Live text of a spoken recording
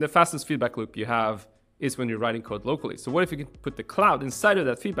The fastest feedback loop you have is when you're writing code locally. So what if you can put the cloud inside of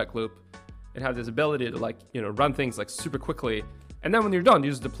that feedback loop and have this ability to run things like super quickly, and then when you're done, you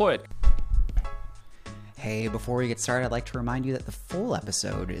just deploy it. Hey, before we get started, I'd like to remind you that the full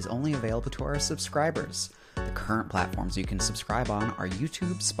episode is only available to our subscribers. The current platforms you can subscribe on are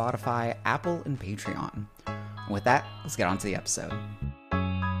YouTube, Spotify, Apple, and Patreon. With that, let's get on to the episode.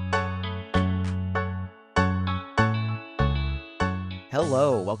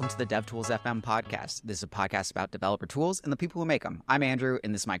 Hello, welcome to the DevTools FM podcast. This is a podcast about developer tools and the people who make them. I'm Andrew,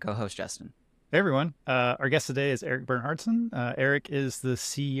 and this is my co-host, Justin. Hey everyone, our guest today is Erik Bernhardsson. Erik is the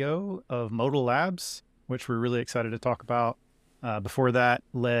CEO of Modal Labs, which we're really excited to talk about. Before that,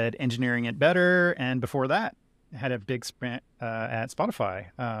 led engineering at Better, and before that, had a big sprint at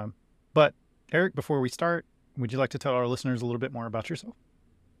Spotify. But Erik, before we start, would you like to tell our listeners a little bit more about yourself?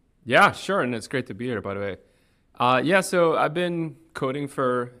 Yeah, sure, and it's great to be here, by the way. So I've been coding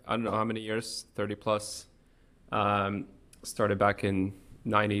for, I don't know how many years, 30 plus. Started back in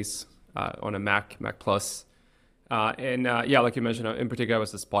 90s on a Mac Plus. Like you mentioned, in particular, I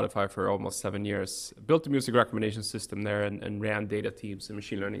was at Spotify for almost 7 years. Built the music recommendation system there and ran data teams and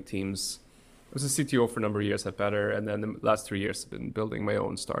machine learning teams. I was a CTO for a number of years at Better, and then the last 3 years I've been building my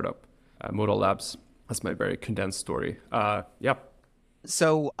own startup, Modal Labs. That's my very condensed story.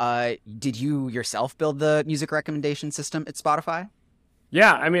 So, did you yourself build the music recommendation system at Spotify?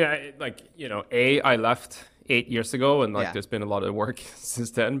 Yeah, I mean, I left 8 years ago, and there's been a lot of work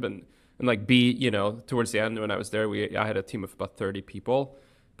since then. And B, towards the end when I was there, I had a team of about 30 people.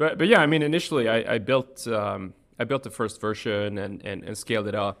 But yeah, I mean, initially I built the first version and scaled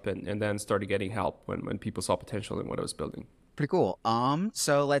it up, and then started getting help when people saw potential in what I was building. Pretty cool.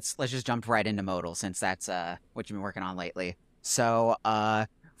 So let's just jump right into Modal, since that's what you've been working on lately. So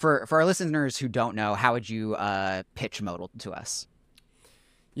for our listeners who don't know, how would you pitch Modal to us?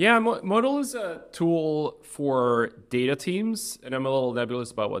 Yeah, Modal is a tool for data teams, and I'm a little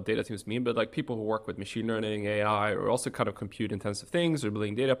nebulous about what data teams mean, but people who work with machine learning, AI, or also kind of compute intensive things, or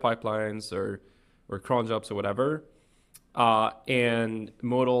building data pipelines, or cron jobs, or whatever. And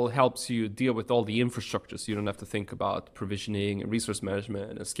Modal helps you deal with all the infrastructure, so you don't have to think about provisioning and resource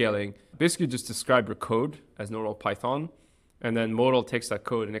management and scaling. Basically, just describe your code as normal Python, and then Modal takes that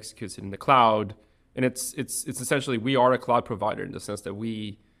code and executes it in the cloud. And it's essentially, we are a cloud provider in the sense that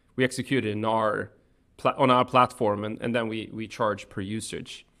we execute it on our platform, and then we charge per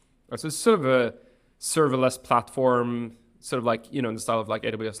usage. So it's sort of a serverless platform, sort of in the style of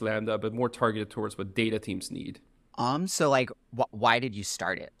AWS Lambda, but more targeted towards what data teams need. So why did you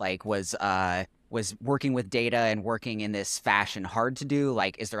start it? Was working with data and working in this fashion hard to do?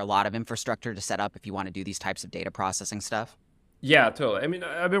 Is there a lot of infrastructure to set up if you want to do these types of data processing stuff? Yeah, totally. I mean,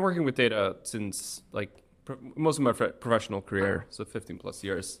 I've been working with data since most of my professional career, so 15 plus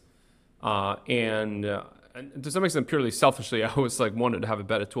years. And to some extent, purely selfishly, I always wanted to have a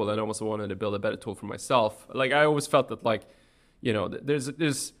better tool, and I also wanted to build a better tool for myself. I always felt that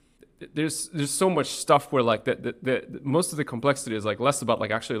there's so much stuff where the most of the complexity is less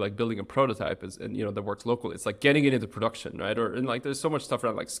about actually building a prototype that works locally. It's getting it into production, right? And there's so much stuff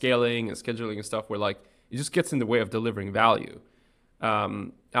around scaling and scheduling and stuff where it just gets in the way of delivering value.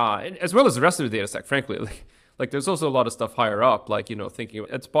 And as well as the rest of the data stack, frankly. There's also a lot of stuff higher up, thinking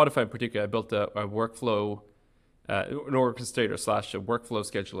at Spotify in particular, I built a workflow, an orchestrator / a workflow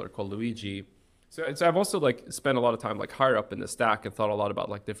scheduler called Luigi. So I've also spent a lot of time higher up in the stack and thought a lot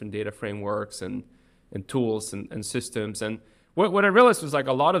about different data frameworks and tools and systems. And what I realized was a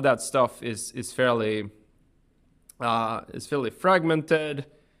lot of that stuff is fairly fragmented.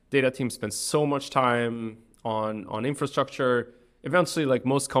 Data teams spend so much time on infrastructure. Eventually,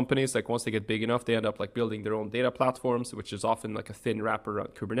 most companies, once they get big enough, they end up building their own data platforms, which is often a thin wrapper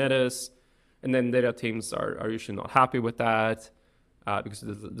around Kubernetes. And then data teams are usually not happy with that because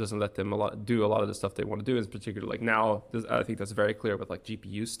it doesn't let them do a lot of the stuff they want to do. In particular, now, I think that's very clear with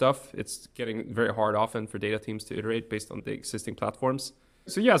GPU stuff. It's getting very hard often for data teams to iterate based on the existing platforms.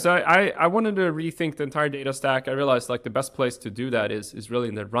 So I wanted to rethink the entire data stack. I realized the best place to do that is really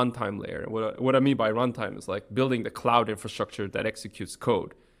in the runtime layer. What I mean by runtime is building the cloud infrastructure that executes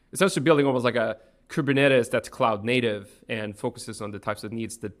code. Essentially building almost a Kubernetes that's cloud native and focuses on the types of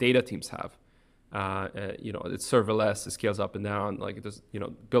needs that data teams have. It's serverless, it scales up and down, it does,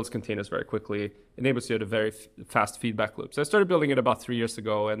 builds containers very quickly, enables you to have a very fast feedback loop. So I started building it about 3 years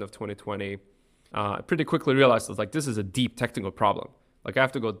ago, end of 2020. I pretty quickly realized I was this is a deep technical problem. I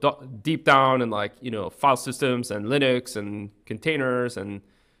have to go deep down and file systems and Linux and containers and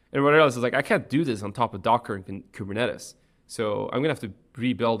what else is I can't do this on top of Docker and Kubernetes. So I'm gonna have to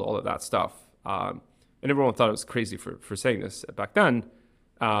rebuild all of that stuff. And everyone thought I was crazy for saying this back then.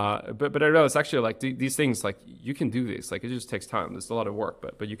 But I realized actually like these things, like you can do this, like it just takes time. There's a lot of work,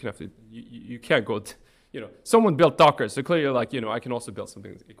 but you can have to, you can't go, someone built Docker. So clearly like, I can also build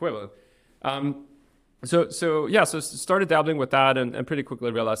something equivalent. So started dabbling with that and pretty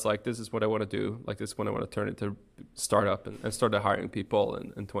quickly realized like, this is what I want to do. Like this is what I want to turn into startup and started hiring people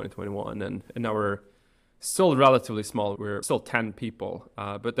in 2021. And now we're still relatively small. We're still 10 people,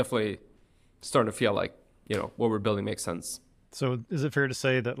 but definitely starting to feel like, what we're building makes sense. So is it fair to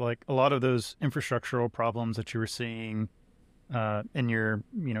say that like a lot of those infrastructural problems that you were seeing in your,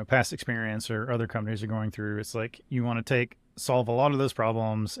 past experience or other companies are going through, it's like you want to solve a lot of those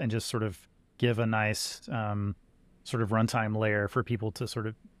problems and just sort of give a nice sort of runtime layer for people to sort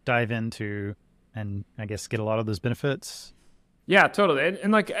of dive into and I guess get a lot of those benefits? Yeah, totally.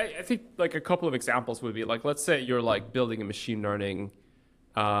 And like, I think like a couple of examples would be like, let's say you're like building a machine learning,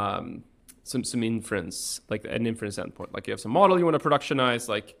 some inference, like an inference endpoint. Like you have some model you want to productionize,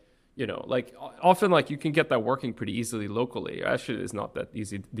 like, like often like you can get that working pretty easily locally. Actually, it's not that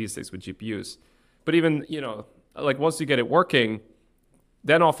easy these days with GPUs. But even, like once you get it working,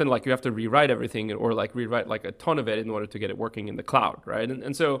 then often like you have to rewrite everything or like rewrite like a ton of it in order to get it working in the cloud, right?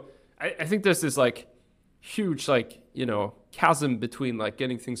 And so I think there's this like huge like, chasm between like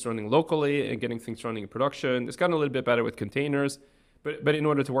getting things running locally and getting things running in production. It's gotten a little bit better with containers. But in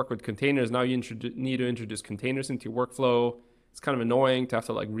order to work with containers, now you need to introduce containers into your workflow. It's kind of annoying to have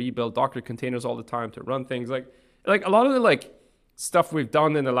to like rebuild Docker containers all the time to run things. Like a lot of the like stuff we've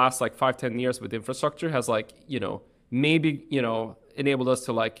done in the last like 5-10 years with infrastructure has like, maybe, enabled us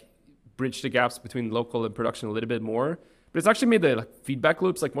to like bridge the gaps between local and production a little bit more. But it's actually made the like feedback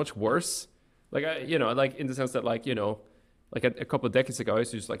loops like much worse. Like, like in the sense that like, like a couple of decades ago, I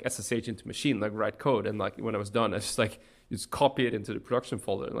used to just like SSH into machine, like write code. And like when I was done, I just like, you just copy it into the production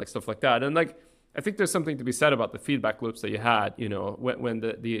folder and like stuff like that. And like, I think there's something to be said about the feedback loops that you had, when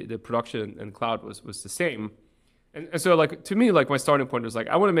the production and cloud was the same. And so like, to me, like my starting point was like,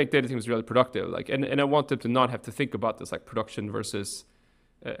 I want to make data teams really productive. Like, and I want them to not have to think about this like production versus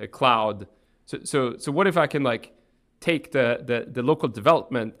a cloud. So what if I can like take the local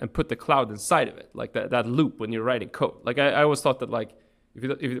development and put the cloud inside of it, like that loop when you're writing code. Like I always thought that like, if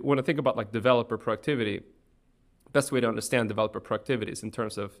you want to think about like developer productivity, best way to understand developer productivity is in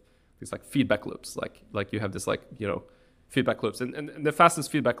terms of these like feedback loops. Like you have this like, feedback loops and the fastest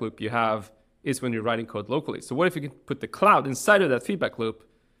feedback loop you have is when you're writing code locally. So what if you can put the cloud inside of that feedback loop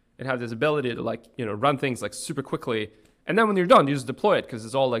and have this ability to like, run things like super quickly. And then when you're done, you just deploy it because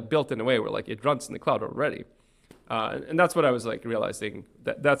it's all like built in a way where like it runs in the cloud already. And that's what I was like realizing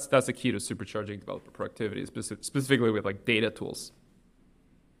that's the key to supercharging developer productivity, specifically with like data tools.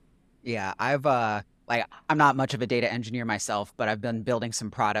 Yeah, I've like I'm not much of a data engineer myself, but I've been building some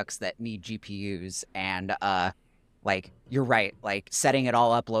products that need GPUs and like you're right, like setting it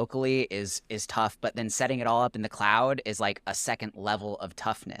all up locally is tough, but then setting it all up in the cloud is like a second level of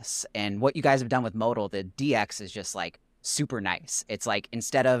toughness. And what you guys have done with Modal, the DX is just like super nice. It's like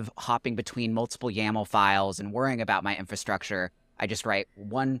instead of hopping between multiple YAML files and worrying about my infrastructure, I just write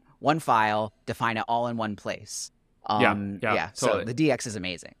one file, define it all in one place. Yeah, totally. So the DX is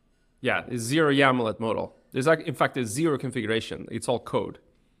amazing. Yeah, it's zero YAML at Modal. There's like, in fact, there's zero configuration. It's all code,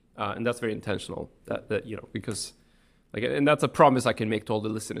 and that's very intentional. That because like, and that's a promise I can make to all the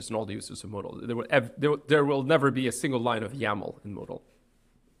listeners and all the users of Modal. There will never be a single line of YAML in Modal.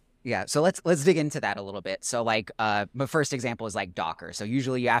 Yeah, so let's dig into that a little bit. So like my first example is like Docker. So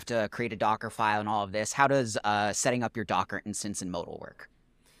usually you have to create a Docker file and all of this. How does setting up your Docker instance in Modal work?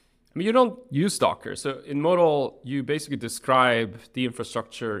 I mean, you don't use Docker. So in Modal, you basically describe the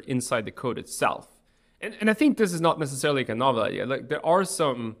infrastructure inside the code itself. And I think this is not necessarily like a novel idea. Like there are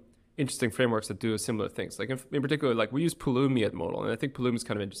some interesting frameworks that do similar things. Like in particular, like we use Pulumi at Modal. And I think Pulumi is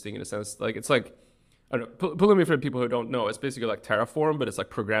kind of interesting in a sense. Like it's like, I don't know, Pulumi, for people who don't know, it's basically like Terraform, but it's like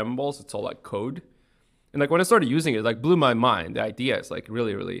programmable, so it's all like code. And like when I started using it, it like blew my mind. The idea is like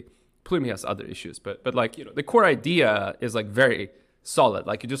really, really, Pulumi has other issues, but like, the core idea is like very solid.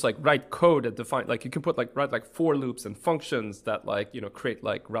 Like you just like write code and define, like you can write like for loops and functions that like, create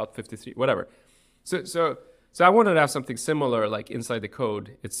like Route 53, whatever. So I wanted to have something similar like inside the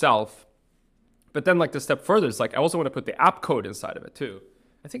code itself. But then like the step further is like, I also want to put the app code inside of it too.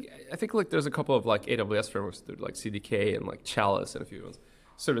 I think like there's a couple of like AWS frameworks that do like CDK and like Chalice and a few ones.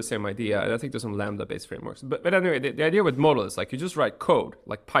 Sort of the same idea. And I think there's some Lambda-based frameworks. But anyway, the idea with Modal is like you just write code,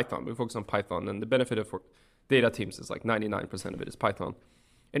 like Python. We focus on Python. And the benefit of data teams is like 99% of it is Python.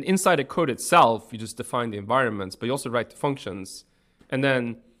 And inside the code itself, you just define the environments, but you also write the functions. And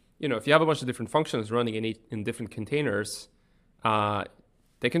then, if you have a bunch of different functions running in different containers,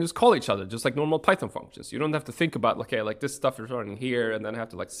 they can just call each other just like normal Python functions. You don't have to think about, okay, like this stuff is running here, and then I have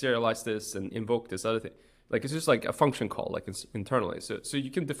to like serialize this and invoke this other thing. Like it's just like a function call, like it's internally. So you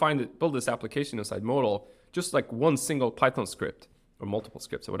can build this application inside Modal, just like one single Python script or multiple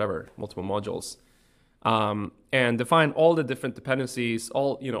scripts or whatever, multiple modules, and define all the different dependencies,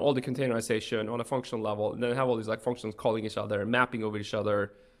 all the containerization on a functional level, and then have all these like functions calling each other, mapping over each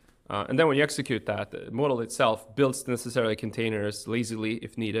other. And then when you execute that, the model itself builds the necessary containers lazily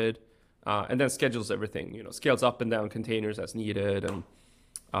if needed, and then schedules everything. Scales up and down containers as needed, and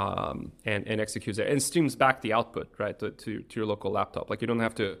executes it and streams back the output right to your local laptop. Like you don't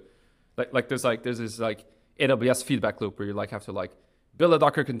have to there's this like AWS feedback loop where you like have to like build a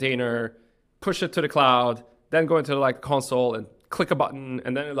Docker container, push it to the cloud, then go into like console and click a button,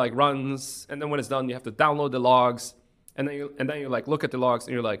 and then it like runs, and then when it's done you have to download the logs, and then you like look at the logs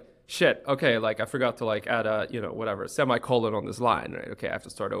and you're like, shit, okay, like I forgot to like add a whatever semicolon on this line, right? Okay, I have to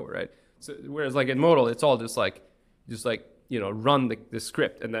start over, right? So whereas like in Modal it's all just like run the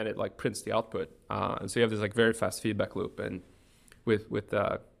script, and then it like prints the output, and so you have this like very fast feedback loop, and with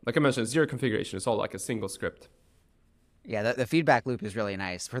like I mentioned, zero configuration. It's all like a single script. Yeah, the feedback loop is really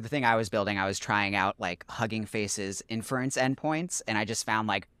nice. For the thing I was building, I was trying out like Hugging Face's inference endpoints, and I just found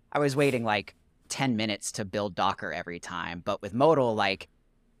like I was waiting like 10 minutes to build Docker every time. But with Modal, like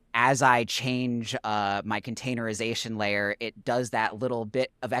as I change my containerization layer, it does that little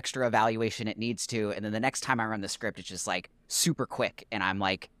bit of extra evaluation it needs to, and then the next time I run the script, it's just like super quick, and I'm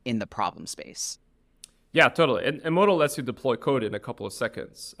like in the problem space. Yeah, totally. And Modal lets you deploy code in a couple of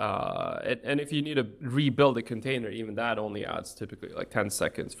seconds. And if you need to rebuild a container, even that only adds typically like 10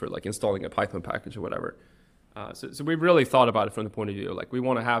 seconds for like installing a Python package or whatever. So we really thought about it from the point of view, like we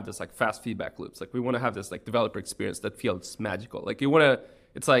want to have this like fast feedback loops. Like we want to have this like developer experience that feels magical. Like you want to,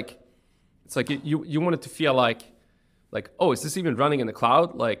 it's like you want it to feel like, oh, is this even running in the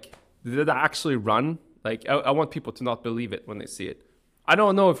cloud? Like, did it actually run? Like I want people to not believe it when they see it. I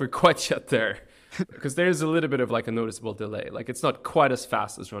don't know if we're quite yet there. Because there's a little bit of like a noticeable delay. Like it's not quite as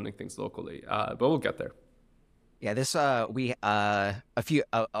fast as running things locally, but we'll get there. Yeah, this a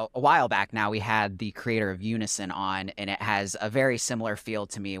while back now we had the creator of Unison on, and it has a very similar feel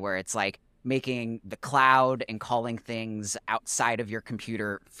to me, where it's like making the cloud and calling things outside of your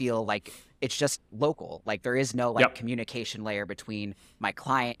computer feel like it's just local. Like there is no like communication layer between my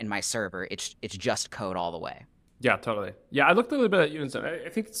client and my server. It's just code all the way. Yeah, totally. Yeah, I looked a little bit at Unison. I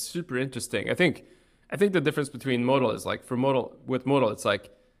think it's super interesting. I think the difference between Modal is like with Modal, it's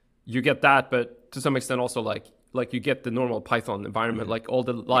like you get that, but to some extent also like you get the normal Python environment, like all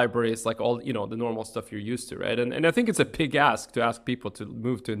the libraries, like all the normal stuff you're used to, right? And I think it's a big ask to ask people to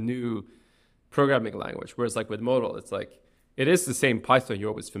move to a new programming language. Whereas like with Modal, it's like it is the same Python you're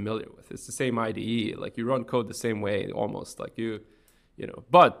always familiar with. It's the same IDE. Like you run code the same way almost. Like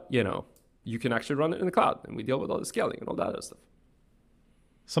but you can actually run it in the cloud, and we deal with all the scaling and all that other stuff.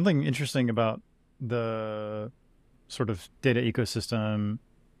 Something interesting about the sort of data ecosystem,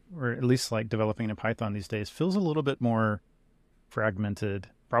 or at least like developing in Python these days, feels a little bit more fragmented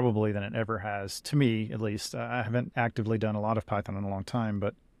probably than it ever has, to me at least. I haven't actively done a lot of Python in a long time,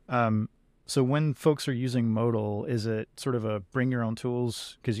 but so when folks are using Modal, is it sort of a bring your own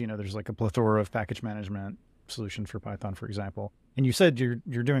tools? Because there's like a plethora of package management solution for Python, for example. And you said you're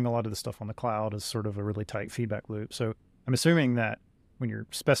doing a lot of the stuff on the cloud as sort of a really tight feedback loop. So I'm assuming that when you're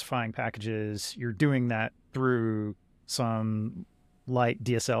specifying packages, you're doing that through some light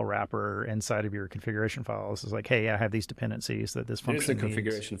DSL wrapper inside of your configuration files. It's like, hey, I have these dependencies that this function needs.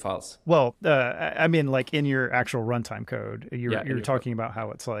 Configuration files. Well, I mean, like in your actual runtime code, you're talking about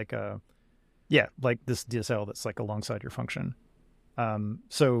how it's like, like this DSL that's like alongside your function.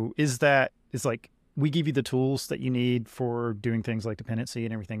 So is like, we give you the tools that you need for doing things like dependency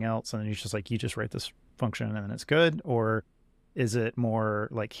and everything else, and then it's just like you just write this function and then it's good? Or is it more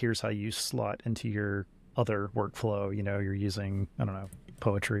like here's how you slot into your other workflow? You're using, I don't know,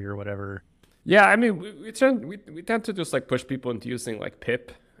 poetry or whatever. Yeah, I mean, we tend to just like push people into using like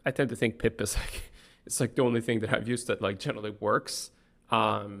pip. I tend to think pip is like it's like the only thing that I've used that like generally works.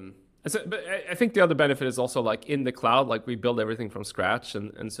 But I think the other benefit is also like in the cloud, like we build everything from scratch.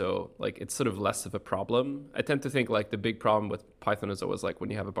 And so like it's sort of less of a problem. I tend to think like the big problem with Python is always like when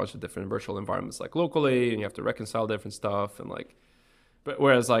you have a bunch of different virtual environments like locally, and you have to reconcile different stuff. And like, but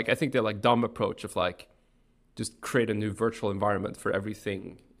whereas like I think the like dumb approach of like just create a new virtual environment for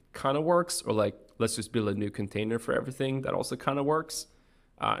everything kind of works, or like let's just build a new container for everything, that also kind of works.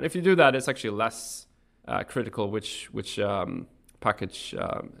 And if you do that, it's actually less critical which package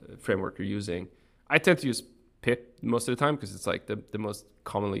framework you're using. I tend to use pip most of the time because it's like the most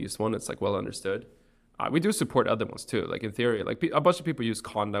commonly used one. It's like well understood. We do support other ones too. Like in theory, like a bunch of people use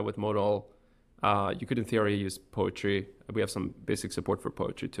Conda with Modal. You could in theory use Poetry. We have some basic support for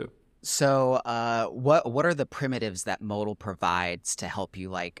Poetry too. So, what are the primitives that Modal provides to help you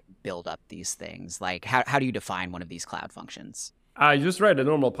like build up these things? Like, how do you define one of these cloud functions? You just write a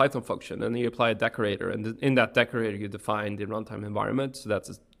normal Python function, and then you apply a decorator, and in that decorator you define the runtime environment. So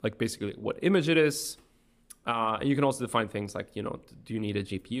that's like basically what image it is. And you can also define things like, do you need a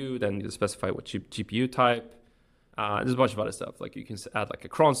GPU? Then you specify what GPU type. There's a bunch of other stuff. Like you can add like a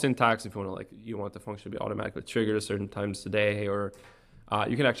cron syntax if you want the function to be automatically triggered certain times a day, or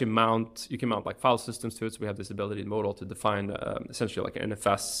you can actually mount like file systems to it. So we have this ability in Modal to define essentially like an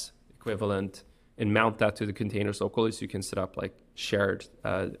NFS equivalent and mount that to the containers locally. So you can set up like shared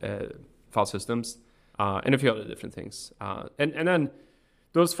file systems and a few other different things. And then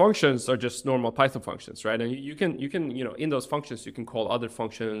those functions are just normal Python functions, right? And you can in those functions you can call other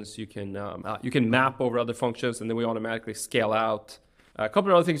functions. You can map over other functions, and then we automatically scale out. A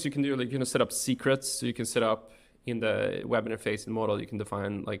couple of other things you can do, like you can set up secrets. So you can set up in the web interface in Modal, you can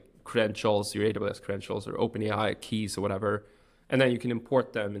define like credentials, your AWS credentials or OpenAI keys or whatever, and then you can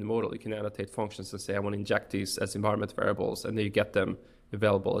import them in Modal. You can annotate functions and say I want to inject these as environment variables, and then you get them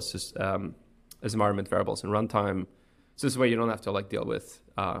available as just as environment variables in runtime. So this way you don't have to like deal with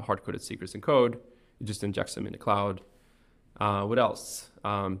hard-coded secrets in code. You just inject them in the cloud. What else?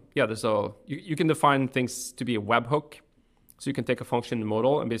 You can define things to be a webhook. So you can take a function in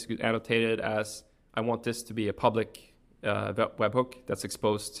Modal and basically annotate it as I want this to be a public webhook that's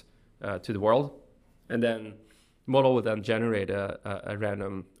exposed to the world. And then Modal will then generate a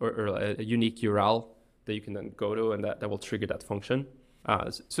random or a unique URL that you can then go to, and that will trigger that function.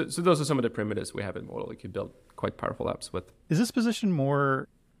 So those are some of the primitives we have in Modal. You can build quite powerful apps with. Is this position more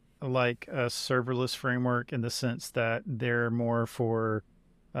like a serverless framework in the sense that they're more for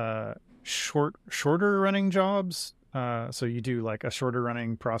shorter running jobs? So you do like a shorter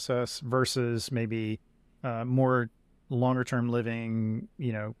running process versus maybe more longer term living,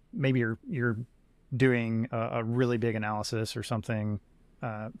 maybe you're doing a really big analysis or something,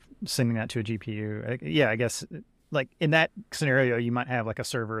 sending that to a GPU. I guess like in that scenario, you might have like a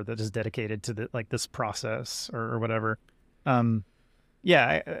server that is dedicated to this process or whatever. To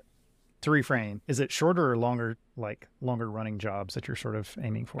reframe, is it shorter or longer running jobs that you're sort of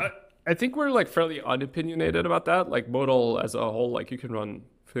aiming for? I think we're like fairly unopinionated about that. Like Modal as a whole, like you can run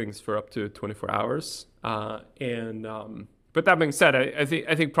things for up to 24 hours. But that being said, I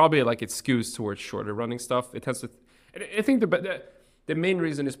think probably like it skews towards shorter running stuff. It tends to, I think the main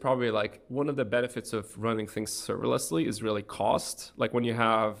reason is probably like one of the benefits of running things serverlessly is really cost. Like when you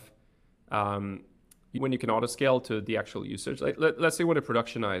have, when you can auto scale to the actual usage. Like let's say you want to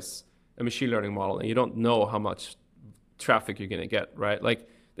productionize a machine learning model and you don't know how much traffic you're going to get, right? Like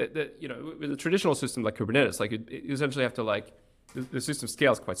with a traditional system like Kubernetes, like you essentially have to like the system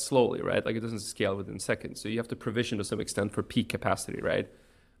scales quite slowly, right? Like it doesn't scale within seconds, so you have to provision to some extent for peak capacity, right?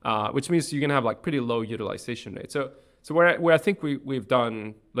 Which means you're gonna have like pretty low utilization rate. So where I think we've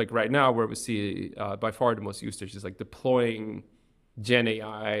done like right now, where we see by far the most usage is like deploying Gen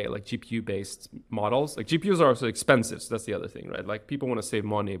AI, like GPU based models. Like GPUs are also expensive, so that's the other thing, right? Like people want to save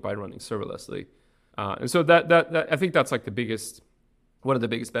money by running serverlessly, and so that I think that's like one of the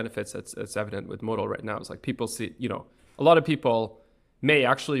biggest benefits that's evident with Modal right now is like people see, a lot of people may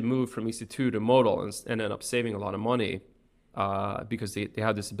actually move from EC2 to Modal and end up saving a lot of money because they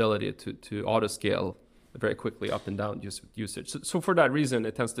have this ability to auto scale very quickly up and down usage. So for that reason,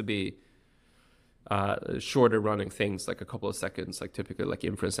 it tends to be shorter running things, like a couple of seconds, like typically like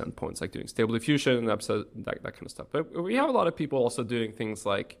inference endpoints, like doing stable diffusion, that kind of stuff. But we have a lot of people also doing things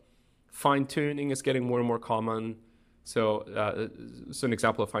like fine tuning is getting more and more common. So an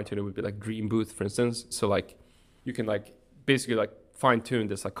example of fine tuning would be like Dream Booth, for instance. So like you can like basically like fine tune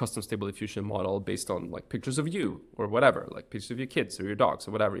this like custom stable diffusion model based on like pictures of you or whatever, like pictures of your kids or your dogs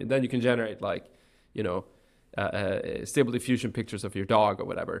or whatever. And then you can generate like, stable diffusion pictures of your dog or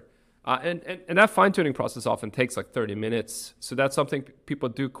whatever. And that fine tuning process often takes like 30 minutes. So that's something people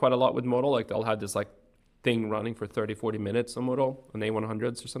do quite a lot with Modal. Like they'll have this like thing running for 30, 40 minutes on Modal, on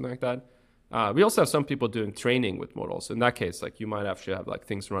A100s or something like that. We also have some people doing training with Modal. So in that case, like you might actually have like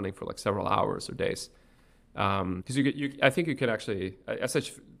things running for like several hours or days. Because I think you can actually, I said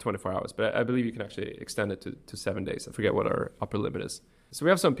 24 hours, but I believe you can actually extend it to 7 days. I forget what our upper limit is. So we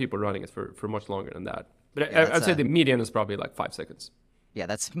have some people running it for much longer than that. But I'd say the median is probably like 5 seconds. Yeah,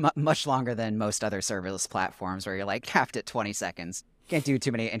 that's much longer than most other serverless platforms where you're like capped at 20 seconds. Can't do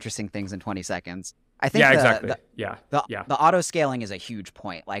too many interesting things in 20 seconds. I think exactly. The auto scaling is a huge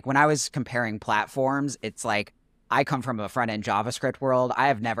point. Like when I was comparing platforms, it's like I come from a front-end JavaScript world. I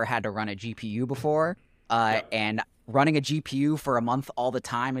have never had to run a GPU before. And running a GPU for a month all the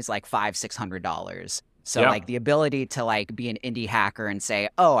time is like $500-600. So like the ability to like be an indie hacker and say,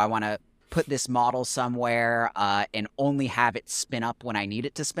 oh, I want to put this model somewhere and only have it spin up when I need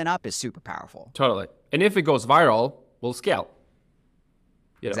it to spin up is super powerful. Totally. And if it goes viral, we'll scale.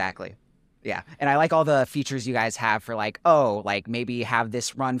 Exactly. Yeah. And I like all the features you guys have for like, oh, like maybe have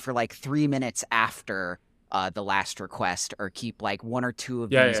this run for like 3 minutes after the last request, or keep like 1 or 2 of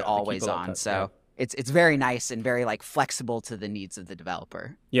these always on. So it's very nice and very like flexible to the needs of the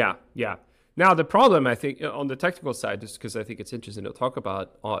developer. Yeah. Now the problem, I think, on the technical side, just because I think it's interesting to talk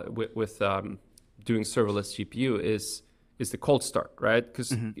about with doing serverless GPU is the cold start, right?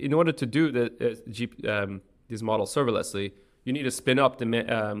 Because in order to do these models serverlessly, you need to spin up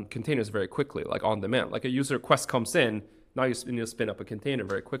the containers very quickly, like on demand. Like a user request comes in, now you need to spin up a container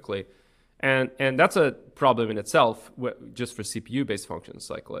very quickly. And that's a problem in itself just for CPU-based functions.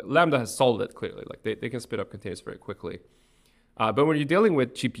 Like Lambda has solved it clearly. Like they can spin up containers very quickly. But when you're dealing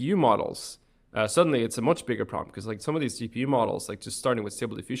with GPU models, suddenly it's a much bigger problem, because like some of these GPU models, like just starting with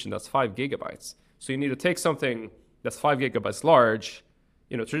Stable Diffusion, that's 5 gigabytes. So you need to take something that's 5 gigabytes large.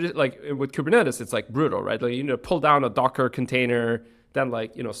 Like with Kubernetes, it's like brutal, right? Like you need to pull down a Docker container, then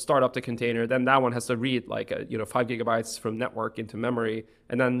like, start up the container. Then that one has to read like, 5 gigabytes from network into memory,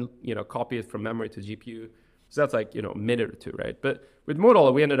 and then, copy it from memory to GPU. So that's like, a minute or two, right? But with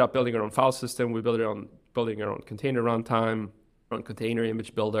Modal, we ended up building our own file system. We building our own container runtime, our own container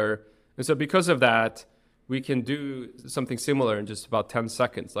image builder. And so because of that, we can do something similar in just about 10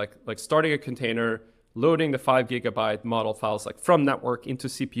 seconds, like starting a container, loading the 5 gigabyte model files like from network into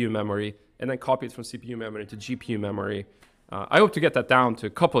CPU memory, and then copy it from CPU memory to GPU memory. I hope to get that down to a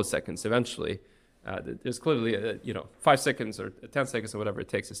couple of seconds eventually. There's clearly 5 seconds or 10 seconds or whatever it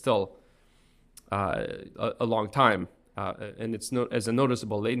takes is still a long time, and it's as a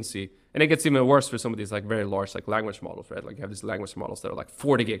noticeable latency. And it gets even worse for some of these like very large like language models, right? Like you have these language models that are like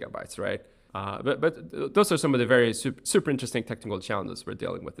 40 gigabytes, right? But those are some of the very super interesting technical challenges we're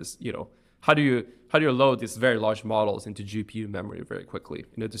dealing with. Is how do you load these very large models into GPU memory very quickly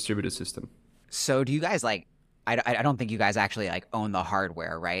in a distributed system? So do you guys like? I don't think you guys actually like own the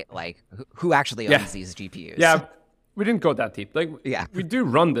hardware, right? Like who actually owns these GPUs? Yeah, we didn't go that deep. Like we do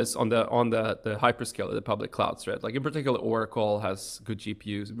run this on the hyperscaler, the public clouds, right? Like in particular, Oracle has good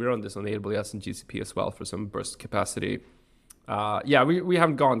GPUs. We run this on AWS and GCP as well for some burst capacity. We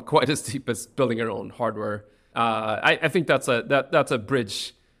haven't gone quite as deep as building our own hardware. I think that's a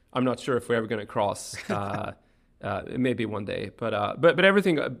bridge I'm not sure if we're ever going to cross. Maybe one day, but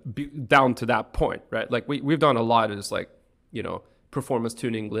everything down to that point, right? Like we've done a lot of just like performance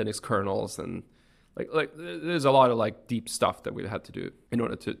tuning Linux kernels, and like there's a lot of like deep stuff that we've had to do in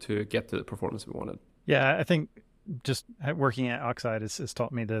order to get to the performance we wanted. Yeah, I think just working at Oxide has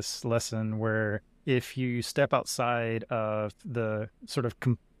taught me this lesson where if you step outside of the sort of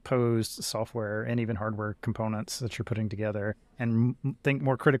composed software and even hardware components that you're putting together and think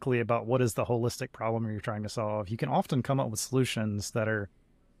more critically about what is the holistic problem you're trying to solve, you can often come up with solutions that are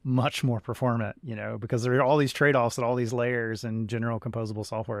much more performant, because there are all these trade-offs at all these layers in general composable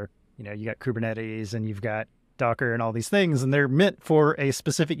software. You got Kubernetes and you've got Docker and all these things, and they're meant for a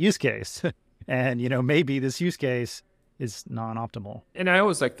specific use case. And, maybe this use case is non-optimal. And I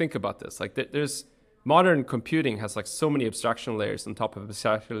always think about this, there's modern computing has so many abstraction layers on top of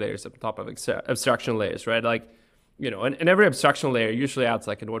abstraction layers on top of abstraction layers, right? And every abstraction layer usually adds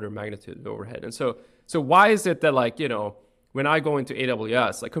an order of magnitude of overhead. And so why is it that when I go into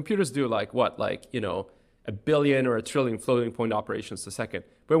AWS, computers do a billion or a trillion floating point operations a second.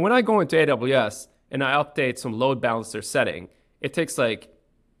 But when I go into AWS and I update some load balancer setting, it takes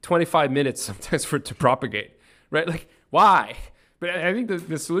 25 minutes sometimes for it to propagate, right? Why? But I think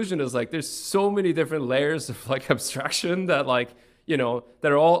the solution is there's so many different layers of abstraction that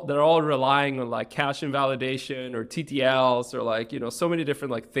they're all relying on cache invalidation or TTLs or so many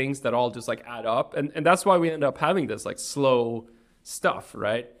different things that all just add up, and that's why we end up having this slow stuff,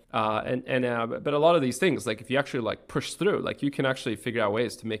 right? But a lot of these things, if you actually push through, you can actually figure out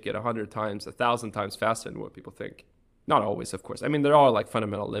ways to make it 100 times, 1,000 times faster than what people think. Not always, of course. I mean, there are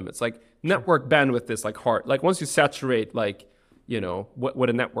fundamental limits. Network bandwidth is hard. Once you saturate what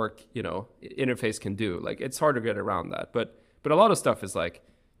a network interface can do, it's hard to get around that. But a lot of stuff is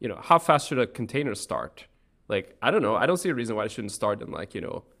how fast should a container start? I don't know. I don't see a reason why it shouldn't start in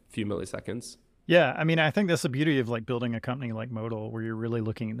a few milliseconds. Yeah, I mean, I think that's the beauty of building a company like Modal, where you're really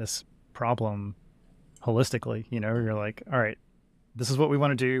looking at this problem holistically. You're all right, this is what we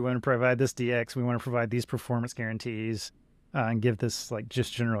want to do. We want to provide this DX. We want to provide these performance guarantees and give this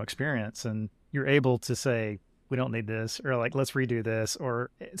just general experience. And you're able to say, we don't need this, or like, let's redo this, or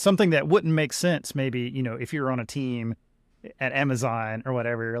something that wouldn't make sense. Maybe, if you're on a team at Amazon or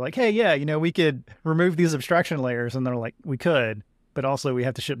whatever, you're like, hey, yeah, we could remove these abstraction layers. And they're like, we could, but also we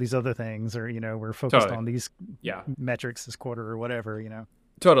have to ship these other things, or, we're focused on these metrics this quarter or whatever,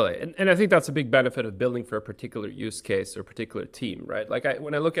 Totally. And I think that's a big benefit of building for a particular use case or a particular team, right? Like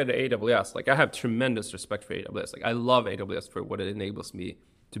when I look at AWS, like I have tremendous respect for AWS. Like I love AWS for what it enables me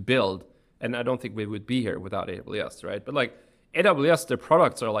to build. And I don't think we would be here without AWS, right? But like AWS, their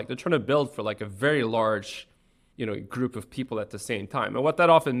products are like, they're trying to build for like a very large, group of people at the same time. And what that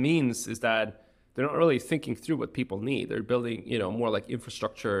often means is that they're not really thinking through what people need. They're building, more like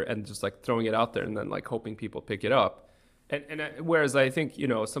infrastructure and just like throwing it out there and then like hoping people pick it up. And whereas I think,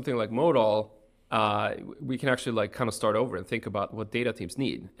 something like Modal, we can actually like kind of start over and think about what data teams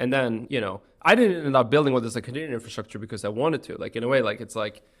need. And then, I didn't end up building what is a container infrastructure because I wanted to. Like in a way, like it's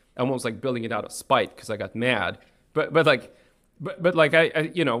like almost like building it out of spite because I got mad. But we're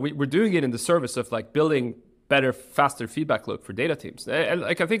doing it in the service of like building better, faster feedback loop for data teams. And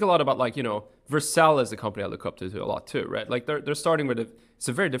like I think a lot about like, Vercel is a company I look up to a lot too, right? Like they're starting with it's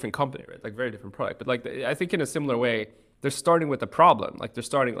a very different company, right? Like very different product. But like I think in a similar way, they're starting with a problem. Like they're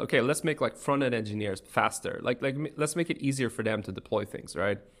starting, okay, let's make like front-end engineers faster. Like let's make it easier for them to deploy things,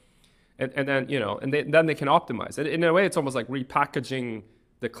 right? And then, then they can optimize. And in a way, it's almost like repackaging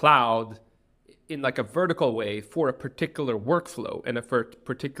the cloud in like a vertical way for a particular workflow and for a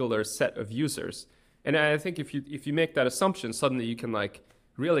particular set of users. And I think if you make that assumption, suddenly you can like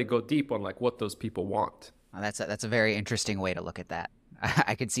really go deep on like what those people want. Well, that's a very interesting way to look at that.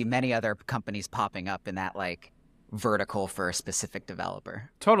 I could see many other companies popping up in that like vertical for a specific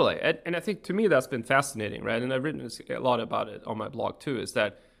developer. Totally. And I think to me that's been fascinating, right? And I've written a lot about it on my blog too, is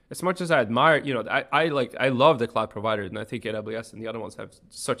that as much as I admire, I love the cloud providers, and I think AWS and the other ones have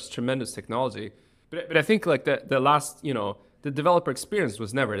such tremendous technology. But I think like the last, the developer experience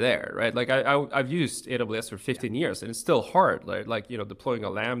was never there, right? Like I've used AWS for 15 years and it's still hard, right? Like, deploying a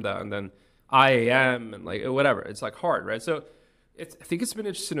Lambda and then IAM and like whatever, it's like hard, right? So I think it's been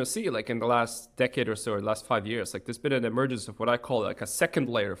interesting to see like in the last decade or so, or the last 5 years, like there's been an emergence of what I call like a second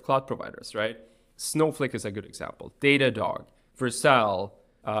layer of cloud providers, right? Snowflake is a good example. Datadog, Vercel,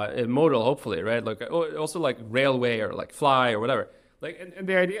 Modal, hopefully, right? Like also like Railway or like Fly or whatever. Like, and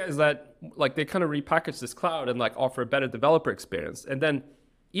the idea is that like they kind of repackage this cloud and like offer a better developer experience. And then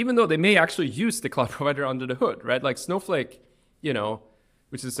even though they may actually use the cloud provider under the hood, right? Like Snowflake,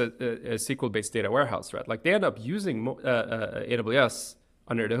 which is a SQL-based data warehouse, right? Like they end up using AWS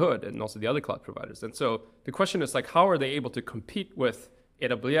under the hood and also the other cloud providers. And so the question is like, how are they able to compete with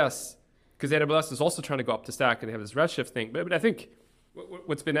AWS? Because AWS is also trying to go up the stack and they have this Redshift thing. But I think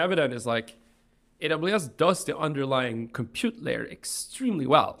what's been evident is like AWS does the underlying compute layer extremely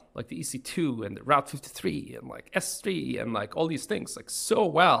well, like the EC2 and the Route 53 and like S3 and like all these things like so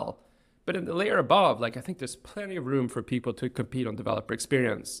well. But in the layer above, like I think there's plenty of room for people to compete on developer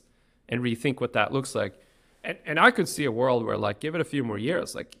experience and rethink what that looks like. And I could see a world where like give it a few more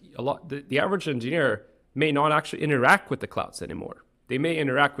years, like the average engineer may not actually interact with the clouds anymore. They may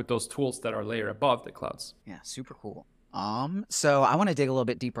interact with those tools that are layer above the clouds. Yeah, super cool. So I want to dig a little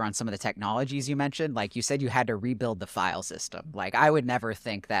bit deeper on some of the technologies you mentioned. Like you said, you had to rebuild the file system. Like I would never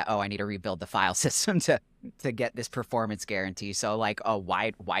think that, I need to rebuild the file system to get this performance guarantee. So like,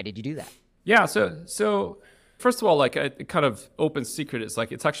 why did you do that? Yeah. So first of all, like a kind of open secret is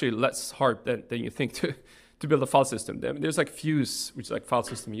like, it's actually less hard than you think to build a file system. There's like Fuse, which is like file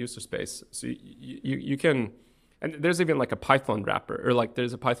system user space. So you can, and there's even like a Python wrapper, or like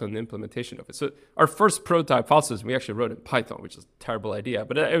there's a Python implementation of it. So our first prototype file system, we actually wrote in Python, which is a terrible idea,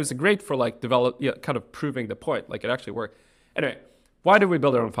 but it was great for like kind of proving the point, like it actually worked. Anyway, why did we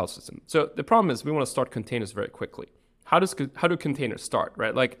build our own file system? So the problem is we want to start containers very quickly. How do containers start,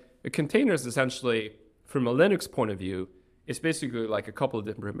 right? Like a container is essentially, from a Linux point of view, it's basically like a couple of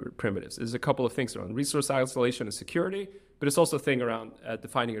different primitives. There's a couple of things around resource isolation and security, but it's also a thing around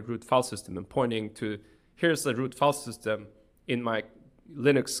defining a root file system and pointing to, here's the root file system in my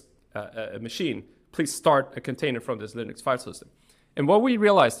Linux machine. Please start a container from this Linux file system. And what we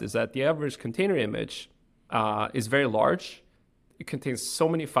realized is that the average container image is very large. It contains so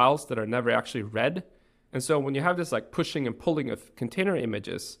many files that are never actually read. And so when you have this like pushing and pulling of container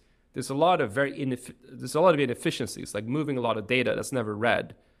images, there's a lot of inefficiencies, like moving a lot of data that's never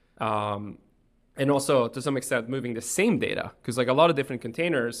read. And also to some extent moving the same data, because like a lot of different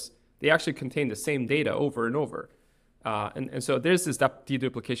containers, they actually contain the same data over and over. And so there's this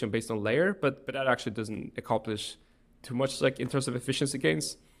deduplication based on layer, but that actually doesn't accomplish too much like in terms of efficiency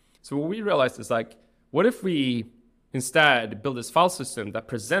gains. So what we realized is like, what if we instead build this file system that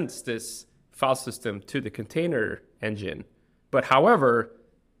presents this file system to the container engine. But however,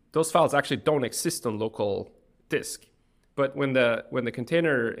 those files actually don't exist on local disk. But when the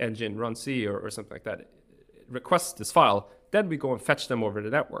container engine runs C or something like that, it requests this file, then we go and fetch them over the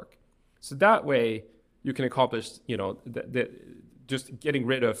network. So that way you can accomplish, just getting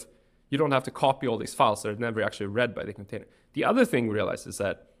rid of, you don't have to copy all these files that are never actually read by the container. The other thing we realized is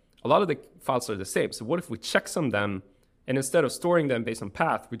that a lot of the files are the same. So what if we checksum them, and instead of storing them based on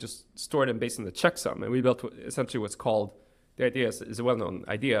path, we just store them based on the checksum? And we built essentially what's called, the idea is a well-known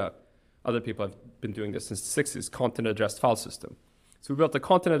idea. Other people have been doing this since the 60s, content addressed file system. So we built a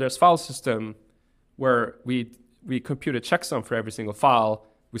content addressed file system where we compute a checksum for every single file.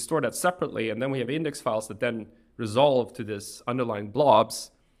 We store that separately, and then we have index files that then resolve to this underlying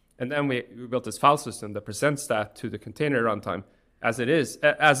blobs. And then we built this file system that presents that to the container runtime as it is,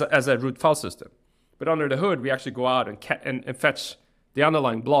 as a root file system. But under the hood, we actually go out and fetch the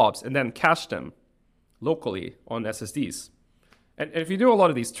underlying blobs and then cache them locally on SSDs. And if you do a lot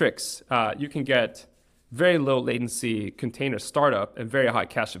of these tricks, you can get very low latency container startup and very high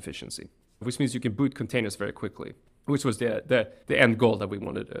cache efficiency, which means you can boot containers very quickly, which was the end goal that we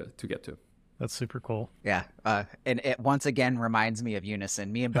wanted to get to. That's super cool. Yeah, and it once again reminds me of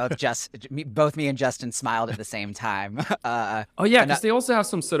Unison. Me and Justin smiled at the same time. Oh yeah, because they also have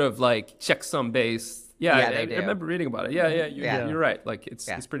some sort of like checksum based. Yeah, I remember reading about it. Yeah, you're right. Like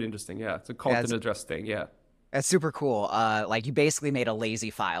it's pretty interesting. Yeah, it's a content address thing. Yeah, that's super cool. Like you basically made a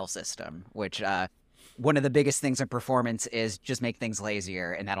lazy file system, which one of the biggest things in performance is just make things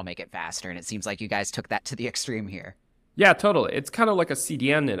lazier, and that'll make it faster. And it seems like you guys took that to the extreme here. Yeah, totally. It's kind of like a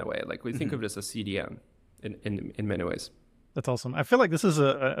CDN in a way. Like we think of it as a CDN in many ways. That's awesome. I feel like this is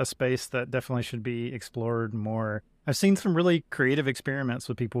a space that definitely should be explored more. I've seen some really creative experiments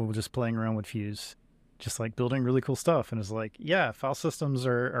with people just playing around with Fuse, just like building really cool stuff. And it's like, yeah, file systems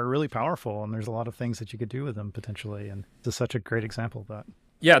are really powerful, and there's a lot of things that you could do with them potentially. And this is such a great example of that.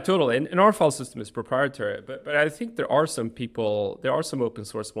 Yeah, totally. And our file system is proprietary, but I think there are some open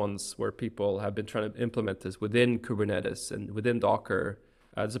source ones where people have been trying to implement this within Kubernetes and within Docker.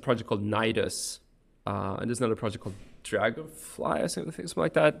 There's a project called Nidus, and there's another project called Dragonfly, I think, something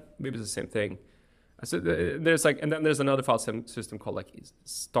like that. Maybe it's the same thing. So there's and then there's another file system called like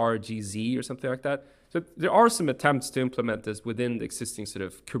StarGZ or something like that. So there are some attempts to implement this within the existing sort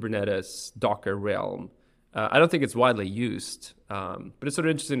of Kubernetes Docker realm. I don't think it's widely used, but it's sort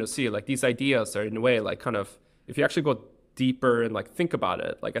of interesting to see like these ideas are in a way like kind of, if you actually go deeper and like think about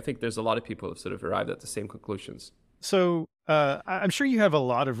it, like I think there's a lot of people who have sort of arrived at the same conclusions. So I'm sure you have a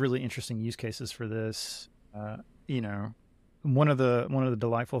lot of really interesting use cases for this. One of the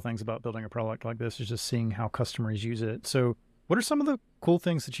delightful things about building a product like this is just seeing how customers use it. So what are some of the cool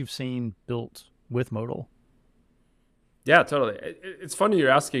things that you've seen built with Modal? Yeah, totally. It's funny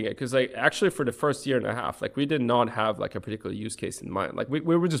you're asking it because like actually for the first year and a half, like we did not have like a particular use case in mind. Like we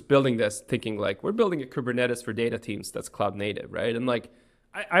were just building this thinking like we're building a Kubernetes for data teams that's cloud native, right? And like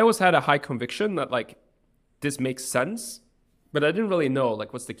I always had a high conviction that like this makes sense, but I didn't really know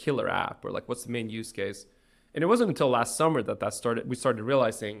like what's the killer app or like what's the main use case. And it wasn't until last summer that we started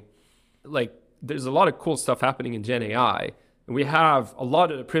realizing like there's a lot of cool stuff happening in Gen AI. And we have a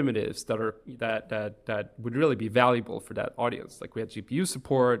lot of the primitives that would really be valuable for that audience. Like we had GPU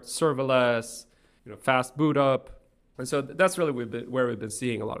support, serverless, fast boot up. And so that's really where we've been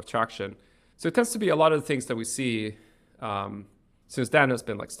seeing a lot of traction. So it tends to be a lot of the things that we see since then has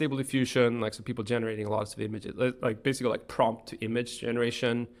been like stable diffusion, like some people generating lots of images, like basically like prompt to image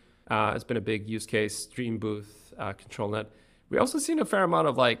generation has been a big use case, Stream Booth, ControlNet. We also seen a fair amount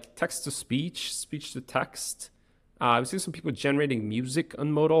of like text to speech, speech to text. We've seen some people generating music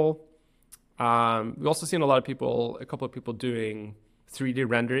on Modal. We've also seen a couple of people doing 3D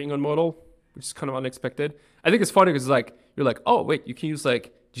rendering on Modal, which is kind of unexpected. I think it's funny because like you're like, oh wait, you can use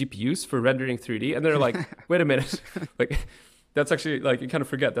like GPUs for rendering 3D, and they're like, wait a minute, like that's actually like you kind of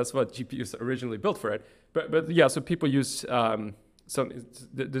forget that's what GPUs originally built for it. But yeah, so people use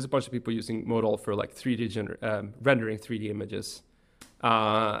there's a bunch of people using Modal for like 3D rendering 3D images.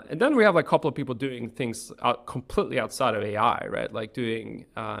 And then we have like a couple of people doing things completely outside of AI, right? Like doing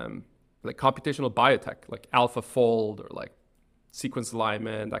like computational biotech, like AlphaFold or like sequence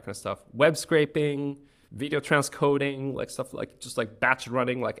alignment, that kind of stuff. Web scraping, video transcoding, like stuff like just like batch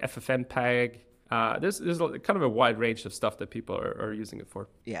running, like FFmpeg. There's kind of a wide range of stuff that people are using it for.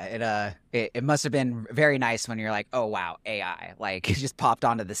 Yeah, it must have been very nice when you're like, oh wow, AI, like it just popped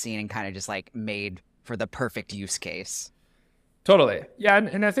onto the scene and kind of just like made for the perfect use case. Totally. Yeah,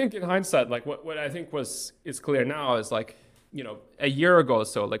 and I think in hindsight, like what I think is clear now is like a year ago or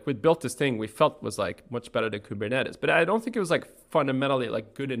so, like we built this thing we felt was like much better than Kubernetes, but I don't think it was like fundamentally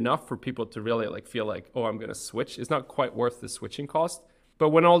like good enough for people to really like feel like, oh, I'm going to switch. It's not quite worth the switching cost. But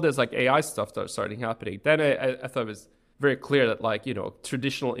when all this like AI stuff started happening, then I thought it was very clear that like,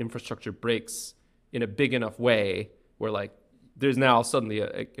 traditional infrastructure breaks in a big enough way where like there's now suddenly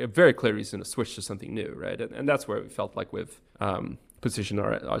a very clear reason to switch to something new, right? And that's where we felt like we've positioned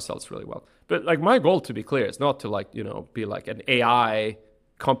ourselves really well. But like my goal, to be clear, is not to like, be like an AI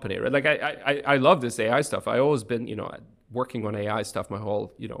company, right? Like I love this AI stuff. I always been, working on AI stuff my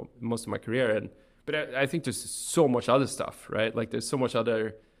whole, most of my career. But I think there's so much other stuff, right? Like there's so much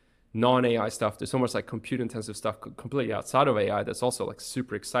other non-AI stuff. There's so much like compute intensive stuff completely outside of AI that's also like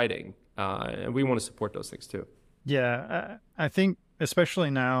super exciting. And we want to support those things too. Yeah, I think especially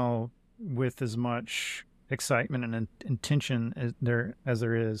now with as much excitement and intention as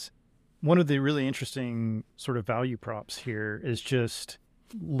there is, one of the really interesting sort of value props here is just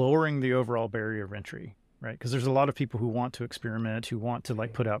lowering the overall barrier of entry, right? Because there's a lot of people who want to experiment, who want to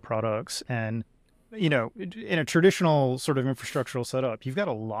like put out products, and in a traditional sort of infrastructural setup, you've got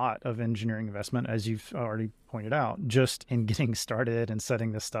a lot of engineering investment, as you've already pointed out, just in getting started and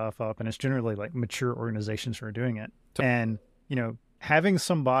setting this stuff up. And it's generally like mature organizations who are doing it. And, having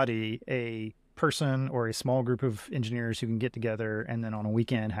somebody, a person or a small group of engineers who can get together and then on a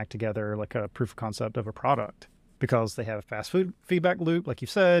weekend hack together like a proof of concept of a product, because they have a fast food feedback loop, like you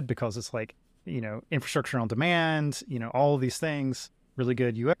said, because it's like, infrastructure on demand, all of these things, really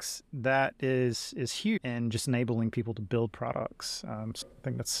good UX, that is huge, and just enabling people to build products. So I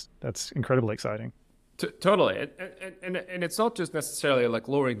think that's incredibly exciting. Totally. And it's not just necessarily like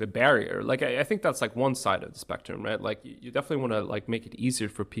lowering the barrier. Like I think that's like one side of the spectrum, right? Like you definitely want to like make it easier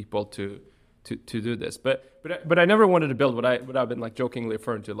for people to do this. But I never wanted to build what I've been like jokingly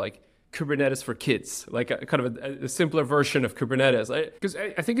referring to like Kubernetes for kids, like a kind of a simpler version of Kubernetes. Because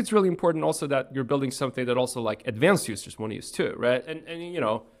I think it's really important also that you're building something that also like advanced users want to use too, right?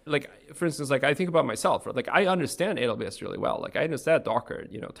 And like for instance, like I think about myself, right? Like I understand AWS really well. Like I understand Docker,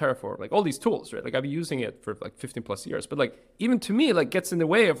 Terraform, like all these tools, right? Like I've been using it for like 15 plus years. But like even to me, like gets in the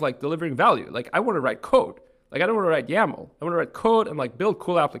way of like delivering value. Like I want to write code. Like I don't want to write YAML. I want to write code and like build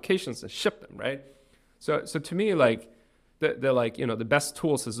cool applications and ship them, right? So to me, like the like, the best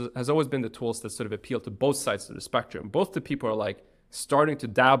tools has always been the tools that sort of appeal to both sides of the spectrum. Both the people are like starting to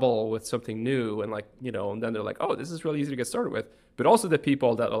dabble with something new and like, and then they're like, oh, this is really easy to get started with. But also the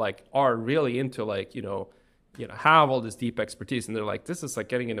people that are really into like, have all this deep expertise, and they're like, this is like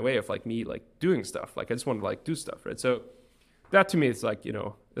getting in the way of like me like doing stuff. Like I just want to like do stuff, right? So that to me is like,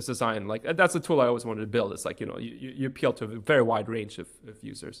 this design, like that's a tool I always wanted to build. It's like, you appeal to a very wide range of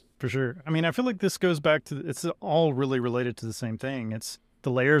users. For sure. I mean, I feel like this goes back to, it's all really related to the same thing. It's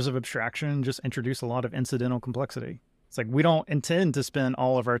the layers of abstraction just introduce a lot of incidental complexity. It's like, we don't intend to spend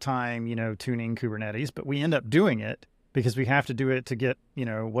all of our time, tuning Kubernetes, but we end up doing it because we have to do it to get,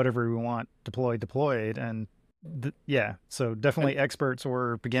 whatever we want deployed. And yeah, so definitely experts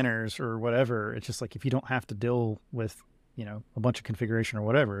or beginners or whatever. It's just like, if you don't have to deal with a bunch of configuration or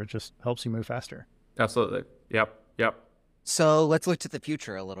whatever, it just helps you move faster. Absolutely. Yep. So let's look to the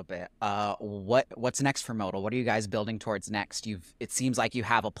future a little bit. What's next for Modal? What are you guys building towards next? It seems like you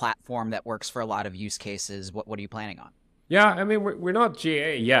have a platform that works for a lot of use cases. What are you planning on? Yeah, I mean, we're not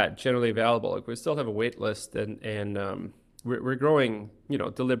GA yet, generally available. Like we still have a wait list, and we're growing,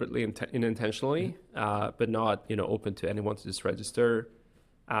 deliberately and intentionally, but not, open to anyone to just register.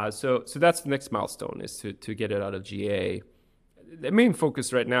 So that's the next milestone, is to get it out of GA. The main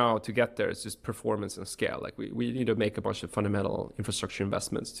focus right now to get there is just performance and scale. Like we need to make a bunch of fundamental infrastructure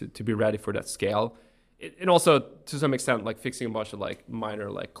investments to be ready for that scale. And also to some extent, like fixing a bunch of like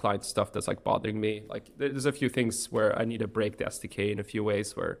minor like client stuff that's like bothering me. Like there's a few things where I need to break the SDK in a few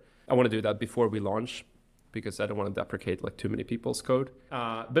ways where I want to do that before we launch, because I don't want to deprecate like too many people's code.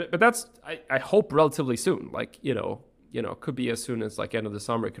 But that's, I hope, relatively soon. Like, could be as soon as like end of the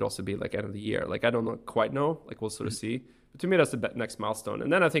summer. It could also be like end of the year. Like, I don't quite know. Like, we'll sort of see. But to me, that's the next milestone.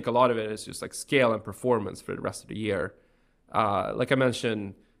 And then I think a lot of it is just like scale and performance for the rest of the year. Like I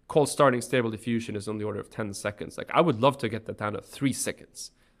mentioned, cold starting stable diffusion is on the order of 10 seconds. Like, I would love to get that down to 3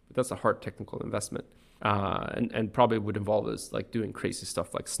 seconds, but that's a hard technical investment. And probably would involve us like doing crazy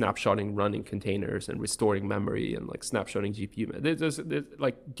stuff like snapshotting running containers and restoring memory and like snapshotting GPU. There's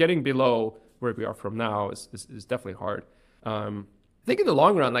like getting below where we are from now is definitely hard. I think in the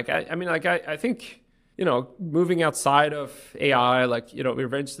long run, like I think, moving outside of AI, like, we're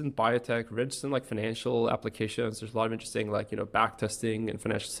interested in biotech, we're interested in like financial applications. There's a lot of interesting like, back testing and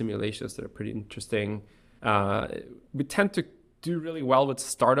financial simulations that are pretty interesting. We tend to do really well with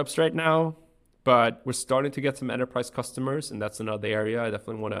startups right now, but we're starting to get some enterprise customers, and that's another area I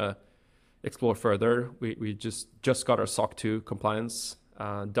definitely want to explore further. We just got our SOC 2 compliance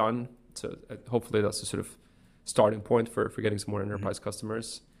done, so hopefully that's a sort of starting point for getting some more enterprise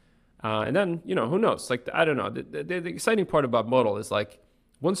customers. And then, you know, who knows? Like, I don't know. The exciting part about Modal is like,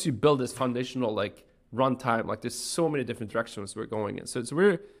 once you build this foundational like runtime, like there's so many different directions we're going in. So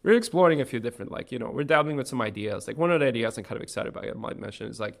we're exploring a few different, like, you know, we're dabbling with some ideas. Like one of the ideas I'm kind of excited about, I might mention,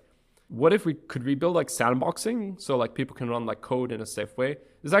 is like, what if we could rebuild like sandboxing so like people can run like code in a safe way?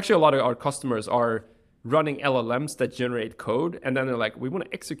 There's actually a lot of our customers are running LLMs that generate code, and then they're like, we want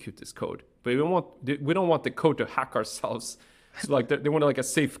to execute this code, but we don't want the code to hack ourselves. So like they want like a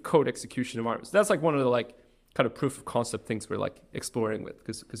safe code execution environment. So that's like one of the like kind of proof of concept things we're like exploring with,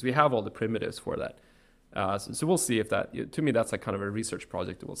 because we have all the primitives for that. So we'll see if that, to me, that's like kind of a research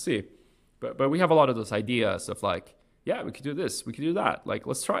project that we'll see. But we have a lot of those ideas of like, yeah, we could do this, we could do that. Like,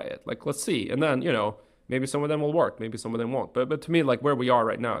 let's try it. Like, let's see. And then, you know, maybe some of them will work, maybe some of them won't. But to me, like where we are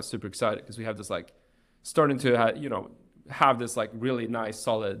right now is super exciting, because we have this like starting to, have this like really nice,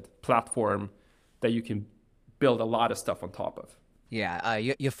 solid platform that you can build a lot of stuff on top of. Yeah,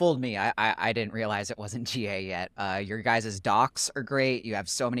 you fooled me. I didn't realize it wasn't GA yet. Your guys' docs are great. You have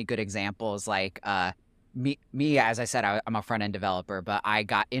so many good examples. Like me, as I said, I'm a front end developer, but I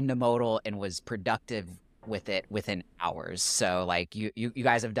got into Modal and was productive with it within hours. So like you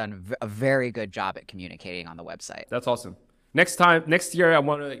guys have done a very good job at communicating on the website. That's awesome. Next year, I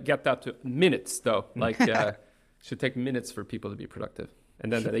want to get that to minutes though. Like should take minutes for people to be productive,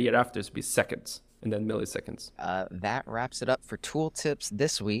 and then the year after it should be seconds, and then milliseconds. That wraps it up for tooltips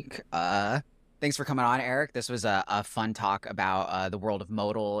this week. Thanks for coming on, Erik. This was a fun talk about the world of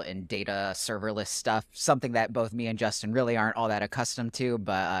Modal and data serverless stuff, something that both me and Justin really aren't all that accustomed to,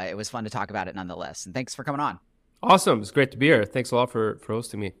 but it was fun to talk about it nonetheless. And thanks for coming on. Awesome. It's great to be here. Thanks a lot for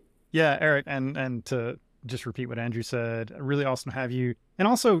hosting me. Yeah, Erik, and to just repeat what Andrew said, really awesome to have you. And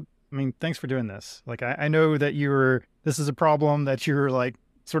also, I mean, thanks for doing this. Like, I know that this is a problem that you're like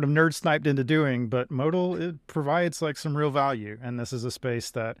sort of nerd sniped into doing, but Modal, it provides like some real value. And this is a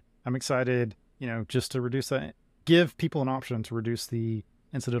space that I'm excited, just to reduce that, give people an option to reduce the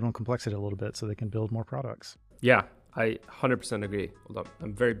incidental complexity a little bit so they can build more products. Yeah, I 100% agree. Although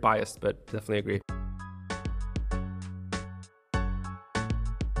I'm very biased, but definitely agree.